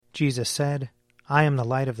Jesus said, "I am the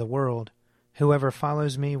light of the world. Whoever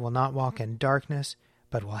follows me will not walk in darkness,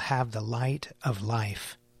 but will have the light of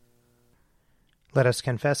life." Let us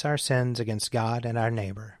confess our sins against God and our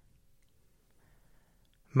neighbor.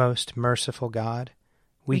 Most merciful God,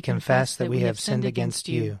 we confess that we have sinned against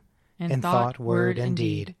you in thought, word, and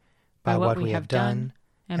deed, by what we have done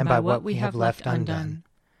and by what we have left undone.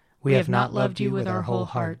 We have not loved you with our whole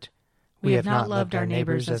heart. We have not loved our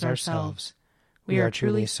neighbors as ourselves. We are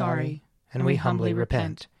truly sorry, and we humbly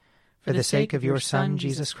repent. For the sake of your Son,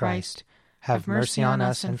 Jesus Christ, have mercy on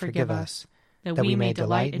us and forgive us, that we may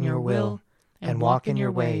delight in your will and walk in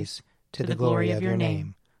your ways, to the glory of your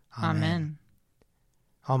name. Amen.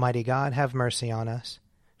 Almighty God, have mercy on us.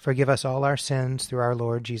 Forgive us all our sins through our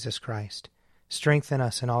Lord Jesus Christ. Strengthen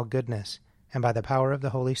us in all goodness, and by the power of the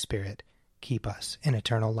Holy Spirit, keep us in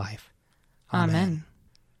eternal life. Amen.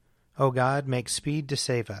 O God, make speed to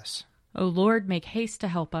save us. O Lord, make haste to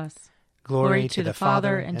help us. Glory to the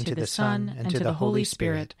Father, and to the Son, and to the Holy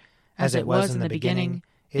Spirit, as it was in the beginning,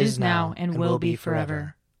 is now, and will be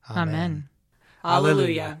forever. Amen.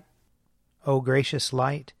 Alleluia. O gracious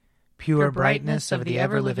light, pure brightness of the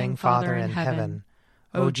ever-living Father in heaven,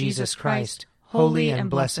 O Jesus Christ, holy and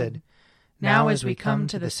blessed, now as we come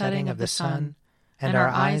to the setting of the sun, and our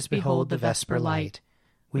eyes behold the vesper light,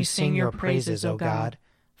 we sing your praises, O God,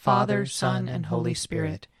 Father, Son, and Holy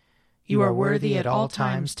Spirit. You are worthy at all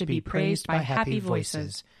times to be praised by happy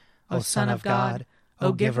voices, O Son of God,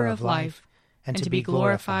 O Giver of life, and to be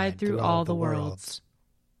glorified through all the worlds.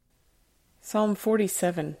 Psalm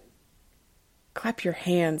 47. Clap your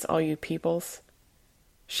hands, all you peoples.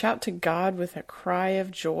 Shout to God with a cry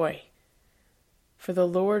of joy. For the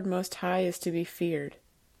Lord Most High is to be feared.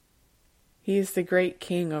 He is the great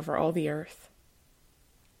King over all the earth.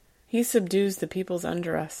 He subdues the peoples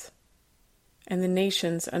under us, and the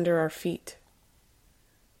nations under our feet.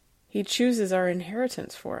 He chooses our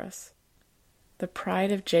inheritance for us, the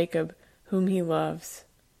pride of Jacob, whom he loves.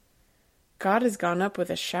 God has gone up with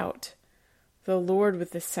a shout, the Lord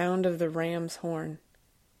with the sound of the ram's horn.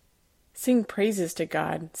 Sing praises to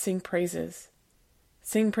God, sing praises.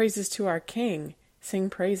 Sing praises to our King, sing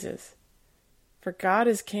praises. For God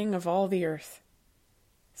is King of all the earth.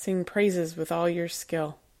 Sing praises with all your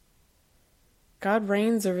skill. God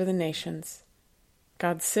reigns over the nations.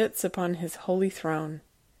 God sits upon his holy throne.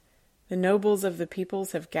 The nobles of the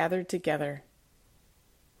peoples have gathered together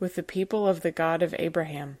with the people of the God of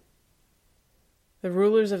Abraham. The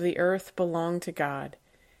rulers of the earth belong to God,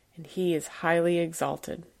 and he is highly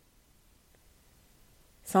exalted.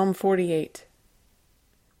 Psalm 48.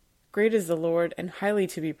 Great is the Lord, and highly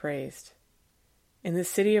to be praised. In the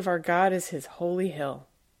city of our God is his holy hill.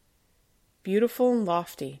 Beautiful and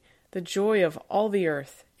lofty, the joy of all the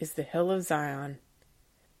earth is the hill of Zion,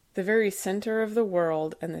 the very center of the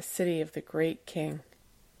world and the city of the great King.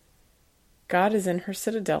 God is in her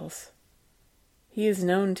citadels. He is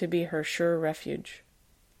known to be her sure refuge.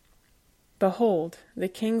 Behold, the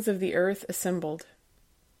kings of the earth assembled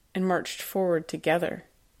and marched forward together.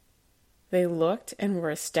 They looked and were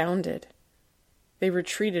astounded. They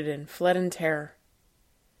retreated and fled in terror.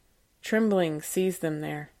 Trembling seized them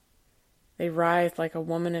there. They writhed like a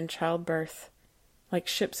woman in childbirth, like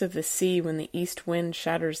ships of the sea when the east wind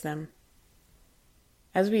shatters them.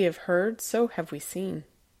 As we have heard, so have we seen.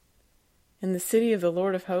 In the city of the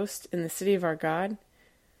Lord of hosts, in the city of our God,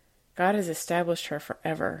 God has established her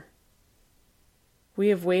forever. We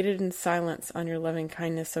have waited in silence on your loving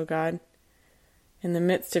kindness, O God, in the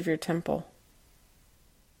midst of your temple.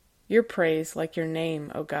 Your praise, like your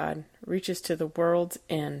name, O God, reaches to the world's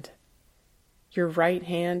end. Your right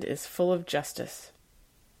hand is full of justice.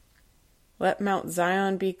 Let Mount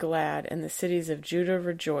Zion be glad and the cities of Judah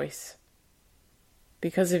rejoice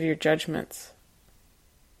because of your judgments.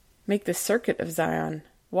 Make the circuit of Zion,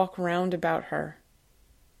 walk round about her.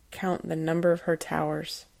 Count the number of her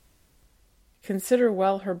towers. Consider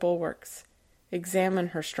well her bulwarks, examine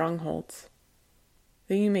her strongholds,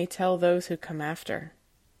 that you may tell those who come after.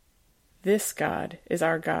 This God is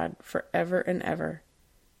our God forever and ever.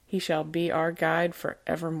 He shall be our guide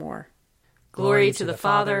forevermore. Glory to the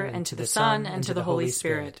Father, and to the Son, and to the Holy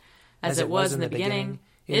Spirit, as it was in the beginning,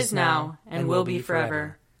 is now, and will be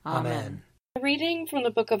forever. Amen. A reading from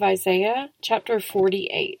the book of Isaiah, chapter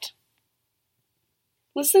 48.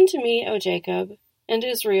 Listen to me, O Jacob, and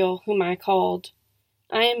Israel, whom I called.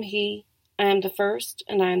 I am he, I am the first,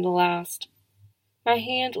 and I am the last. My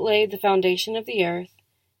hand laid the foundation of the earth,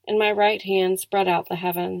 and my right hand spread out the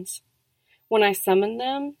heavens. When I summon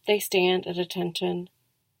them, they stand at attention.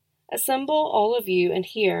 Assemble all of you and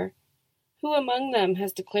hear. Who among them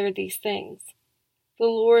has declared these things? The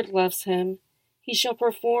Lord loves him. He shall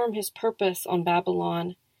perform his purpose on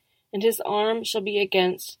Babylon, and his arm shall be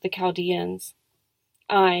against the Chaldeans.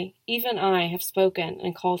 I, even I, have spoken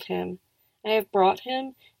and called him. I have brought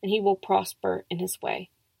him, and he will prosper in his way.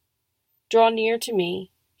 Draw near to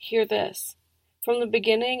me, hear this. From the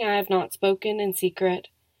beginning I have not spoken in secret.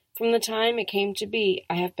 From the time it came to be,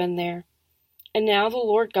 I have been there. And now the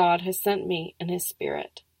Lord God has sent me in his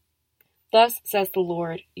Spirit. Thus says the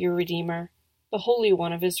Lord, your Redeemer, the Holy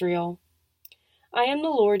One of Israel. I am the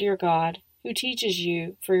Lord your God, who teaches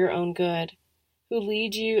you for your own good, who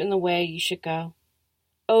leads you in the way you should go.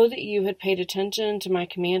 Oh, that you had paid attention to my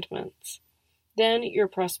commandments. Then your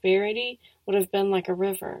prosperity would have been like a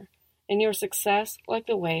river, and your success like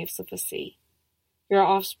the waves of the sea. Your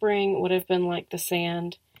offspring would have been like the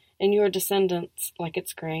sand, and your descendants like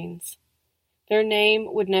its grains. Their name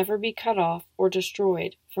would never be cut off or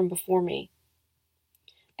destroyed from before me.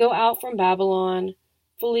 Go out from Babylon,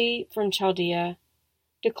 flee from Chaldea.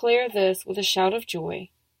 Declare this with a shout of joy.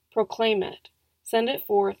 Proclaim it. Send it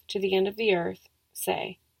forth to the end of the earth.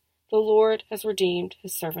 Say, the Lord has redeemed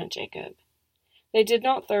his servant Jacob. They did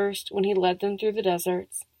not thirst when he led them through the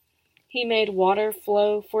deserts. He made water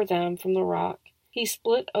flow for them from the rock. He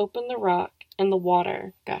split open the rock, and the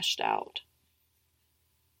water gushed out.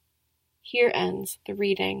 Here ends the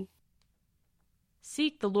reading.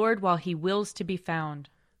 Seek the Lord while he wills to be found.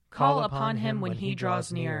 Call upon him when he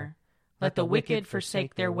draws near. Let the wicked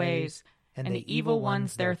forsake their ways, and the evil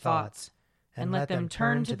ones their thoughts. And let them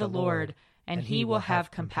turn to the Lord, and he will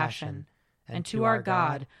have compassion. And to our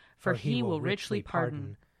God, for he will richly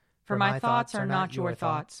pardon. For my thoughts are not your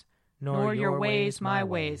thoughts, nor your ways my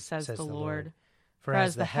ways, says the Lord. For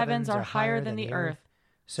as the heavens are higher than the earth,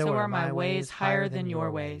 so are my ways higher than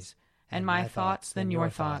your ways, and my thoughts than your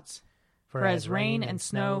thoughts. For as rain and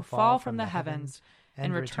snow fall from the heavens,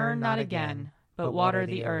 and return not again, but water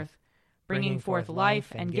the earth, bringing forth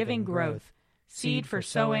life and giving growth, seed for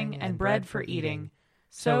sowing and bread for eating,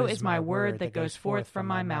 so is my word that goes forth from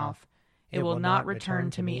my mouth. It will not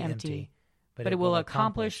return to me empty, but it will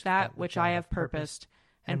accomplish that which I have purposed,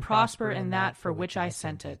 and prosper in that for which I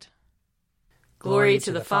sent it. Glory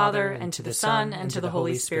to the Father, and to the Son, and to the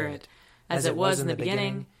Holy Spirit, as it was in the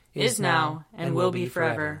beginning, is now, and will be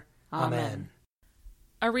forever. Amen.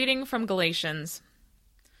 A reading from Galatians.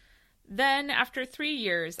 Then, after 3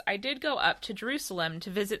 years, I did go up to Jerusalem to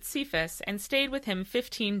visit Cephas, and stayed with him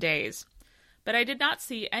 15 days. But I did not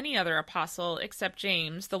see any other apostle except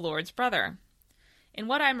James, the Lord's brother. In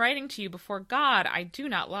what I am writing to you before God, I do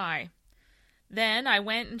not lie. Then I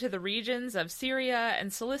went into the regions of Syria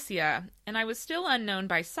and Cilicia, and I was still unknown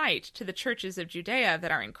by sight to the churches of Judea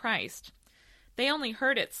that are in Christ. They only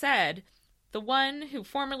heard it said, "The one who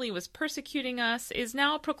formerly was persecuting us is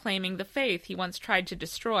now proclaiming the faith he once tried to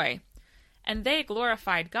destroy." And they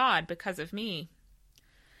glorified God because of me.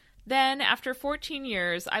 Then, after 14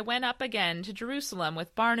 years, I went up again to Jerusalem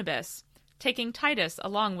with Barnabas, taking Titus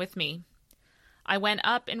along with me. I went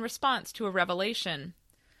up in response to a revelation.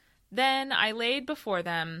 Then I laid before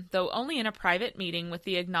them, though only in a private meeting with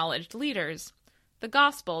the acknowledged leaders, the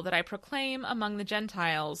gospel that I proclaim among the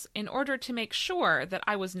Gentiles, in order to make sure that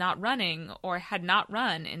I was not running or had not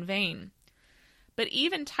run in vain. But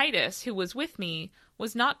even Titus, who was with me,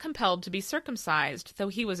 was not compelled to be circumcised, though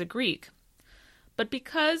he was a Greek. But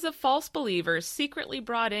because of false believers secretly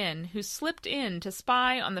brought in, who slipped in to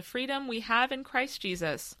spy on the freedom we have in Christ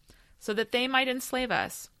Jesus, so that they might enslave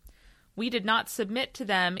us, we did not submit to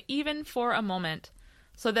them even for a moment,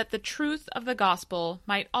 so that the truth of the gospel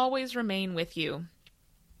might always remain with you.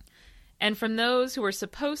 And from those who were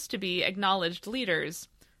supposed to be acknowledged leaders,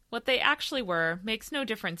 what they actually were makes no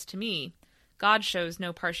difference to me. God shows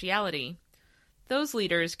no partiality. Those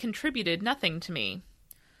leaders contributed nothing to me.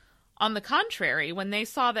 On the contrary, when they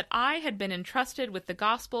saw that I had been entrusted with the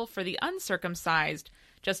gospel for the uncircumcised,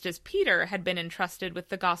 just as Peter had been entrusted with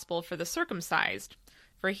the gospel for the circumcised,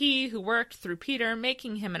 for he who worked through Peter,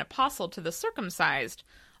 making him an apostle to the circumcised,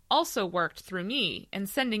 also worked through me in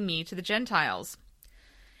sending me to the Gentiles.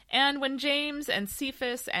 And when James and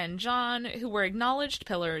Cephas and John, who were acknowledged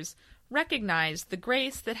pillars, recognized the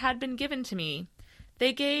grace that had been given to me,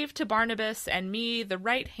 they gave to Barnabas and me the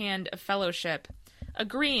right hand of fellowship,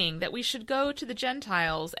 agreeing that we should go to the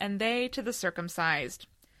Gentiles and they to the circumcised.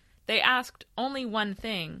 They asked only one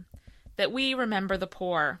thing, that we remember the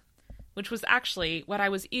poor, which was actually what I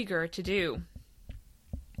was eager to do.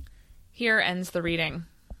 Here ends the reading.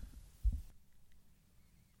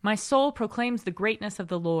 My soul proclaims the greatness of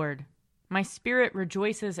the Lord. My spirit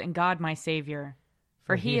rejoices in God my Savior,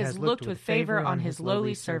 for he has looked with favor on his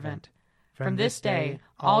lowly servant. From this day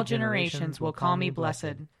all generations will call me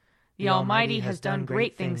blessed. The Almighty has done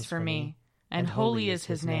great things for me, and holy is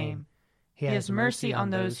his name. He has mercy on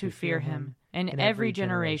those who fear him, in every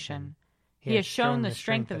generation. He has shown the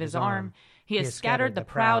strength of his arm. He has scattered the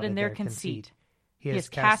proud in their conceit. He has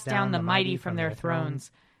cast down the mighty from their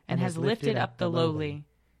thrones, and has lifted up the lowly.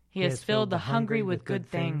 He has filled the hungry with good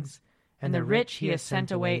things, and the rich he has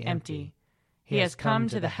sent away empty. He has come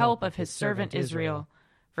to the help of his servant Israel,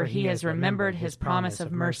 for he has remembered his promise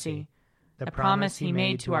of mercy, the promise he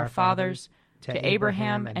made to our fathers, to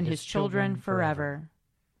Abraham and his children forever.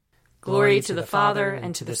 Glory to the Father,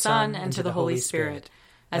 and to the Son, and to the Holy Spirit,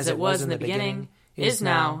 as it was in the beginning, is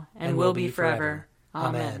now, and will be forever.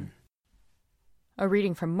 Amen. A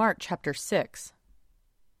reading from Mark chapter 6.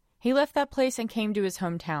 He left that place and came to his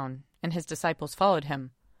hometown, and his disciples followed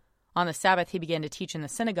him. On the Sabbath he began to teach in the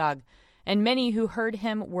synagogue, and many who heard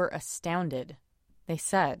him were astounded. They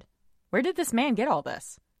said, "Where did this man get all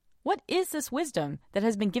this? What is this wisdom that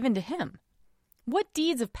has been given to him? What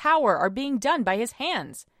deeds of power are being done by his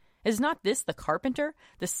hands? Is not this the carpenter,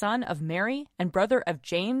 the son of Mary, and brother of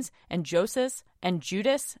James, and Joseph, and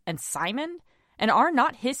Judas, and Simon? And are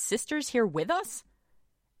not his sisters here with us?"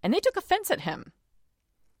 And they took offense at him.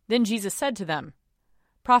 Then Jesus said to them,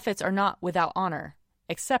 "Prophets are not without honor,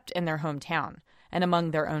 except in their hometown, and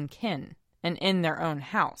among their own kin, and in their own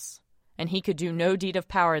house." And he could do no deed of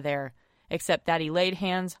power there, except that he laid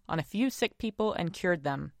hands on a few sick people and cured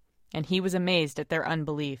them. And he was amazed at their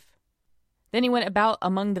unbelief. Then he went about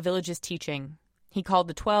among the villages teaching. He called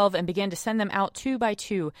the 12 and began to send them out 2 by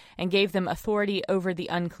 2, and gave them authority over the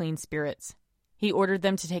unclean spirits. He ordered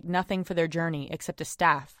them to take nothing for their journey except a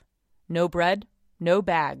staff, no bread, no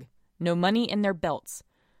bag, no money in their belts,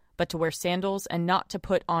 but to wear sandals and not to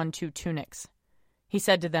put on 2 tunics. He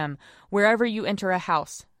said to them, "Wherever you enter a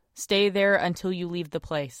house, stay there until you leave the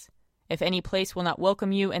place. If any place will not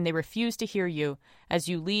welcome you and they refuse to hear you, as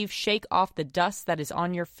you leave, shake off the dust that is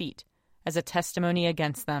on your feet, as a testimony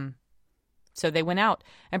against them." So they went out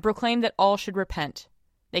and proclaimed that all should repent.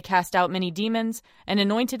 They cast out many demons and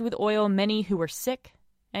anointed with oil many who were sick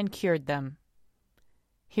and cured them.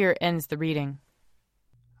 Here ends the reading.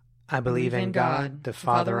 I believe in God, the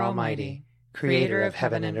Father Almighty, creator of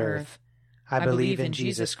heaven and earth. I believe in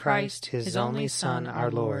Jesus Christ, his only Son, our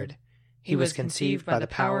Lord. He was conceived by the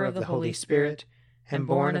power of the Holy Spirit and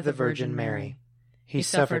born of the Virgin Mary. He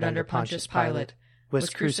suffered under Pontius Pilate, was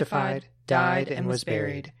crucified, died, and was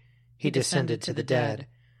buried. He descended to the dead.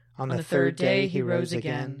 On the 3rd day he rose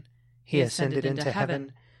again. He ascended into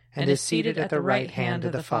heaven and is seated at the right hand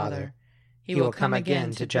of the Father. He will come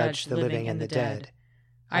again to judge the living and the dead.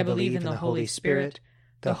 I believe in the Holy Spirit,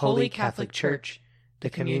 the Holy Catholic Church, the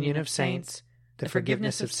communion of saints, the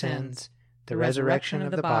forgiveness of sins, the resurrection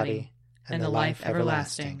of the body, and the life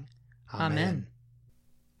everlasting. Amen.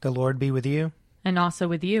 The Lord be with you. And also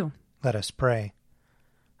with you. Let us pray.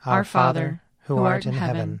 Our Father, who art in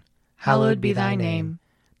heaven, hallowed be thy name.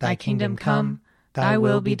 Thy kingdom come, thy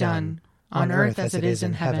will be done, on earth as it is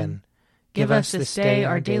in heaven. Give us this day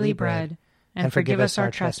our daily bread, and forgive us our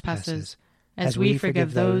trespasses, as we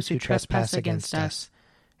forgive those who trespass against us.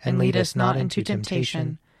 And lead us not into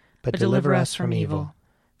temptation, but deliver us from evil.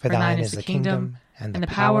 For thine is the kingdom, and the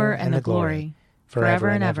power, and the glory, forever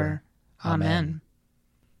and ever. Amen.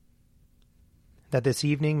 That this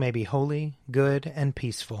evening may be holy, good, and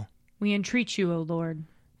peaceful. We entreat you, O Lord.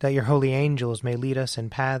 That your holy angels may lead us in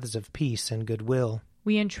paths of peace and goodwill.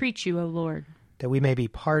 We entreat you, O Lord. That we may be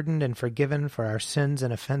pardoned and forgiven for our sins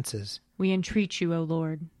and offenses. We entreat you, O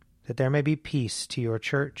Lord. That there may be peace to your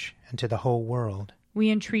church and to the whole world. We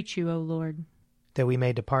entreat you, O Lord. That we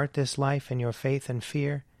may depart this life in your faith and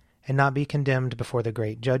fear, and not be condemned before the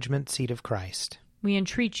great judgment seat of Christ. We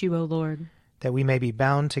entreat you, O Lord. That we may be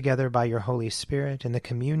bound together by your Holy Spirit in the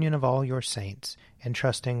communion of all your saints,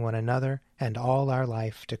 entrusting one another and all our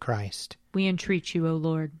life to Christ. We entreat you, O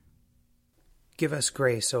Lord. Give us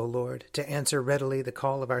grace, O Lord, to answer readily the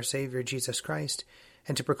call of our Savior Jesus Christ,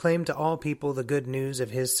 and to proclaim to all people the good news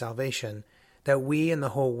of his salvation, that we and the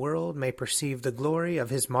whole world may perceive the glory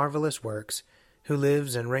of his marvelous works, who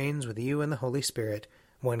lives and reigns with you in the Holy Spirit,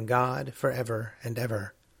 one God, forever and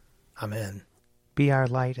ever. Amen. Be our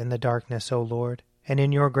light in the darkness, O Lord, and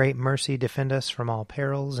in your great mercy defend us from all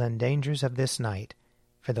perils and dangers of this night,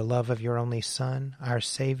 for the love of your only Son, our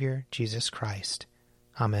Savior, Jesus Christ.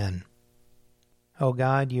 Amen. O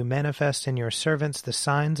God, you manifest in your servants the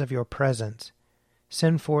signs of your presence.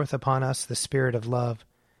 Send forth upon us the Spirit of love,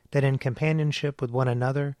 that in companionship with one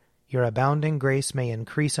another your abounding grace may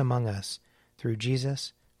increase among us, through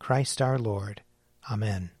Jesus Christ our Lord.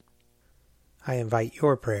 Amen. I invite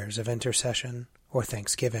your prayers of intercession or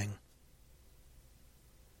thanksgiving.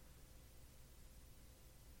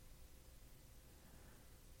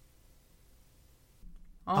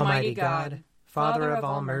 Almighty God, Father of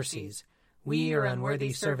all mercies, we, your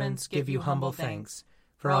unworthy servants, give you humble thanks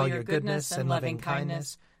for all your goodness and loving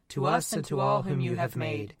kindness to us and to all whom you have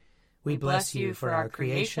made. We bless you for our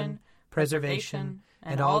creation, preservation,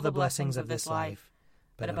 and all the blessings of this life,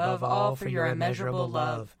 but above all for your immeasurable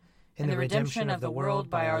love in the redemption of the world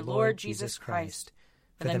by our Lord Jesus Christ,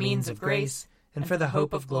 for the means of grace and for the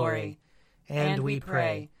hope of glory. And we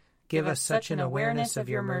pray, give us such an awareness of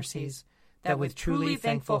your mercies that with truly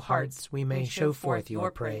thankful hearts we may show forth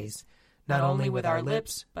your praise, not only with our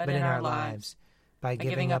lips but in our lives, by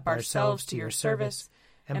giving up ourselves to your service,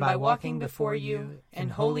 and by walking before you in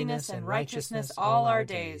holiness and righteousness all our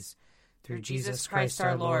days, through Jesus Christ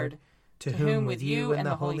our Lord, to whom with you and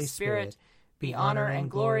the Holy Spirit be honor and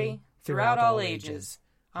glory throughout all ages.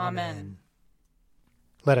 Amen.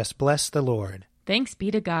 Let us bless the Lord. Thanks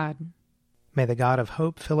be to God. May the God of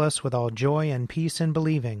hope fill us with all joy and peace in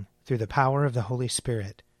believing, through the power of the Holy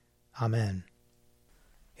Spirit. Amen.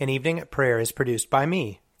 An Evening at Prayer is produced by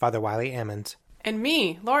me, Father Wiley Ammons. And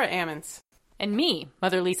me, Laura Ammons. And me,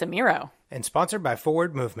 Mother Lisa Miro. And sponsored by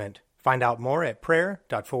Forward Movement. Find out more at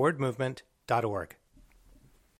prayer.forwardmovement.org.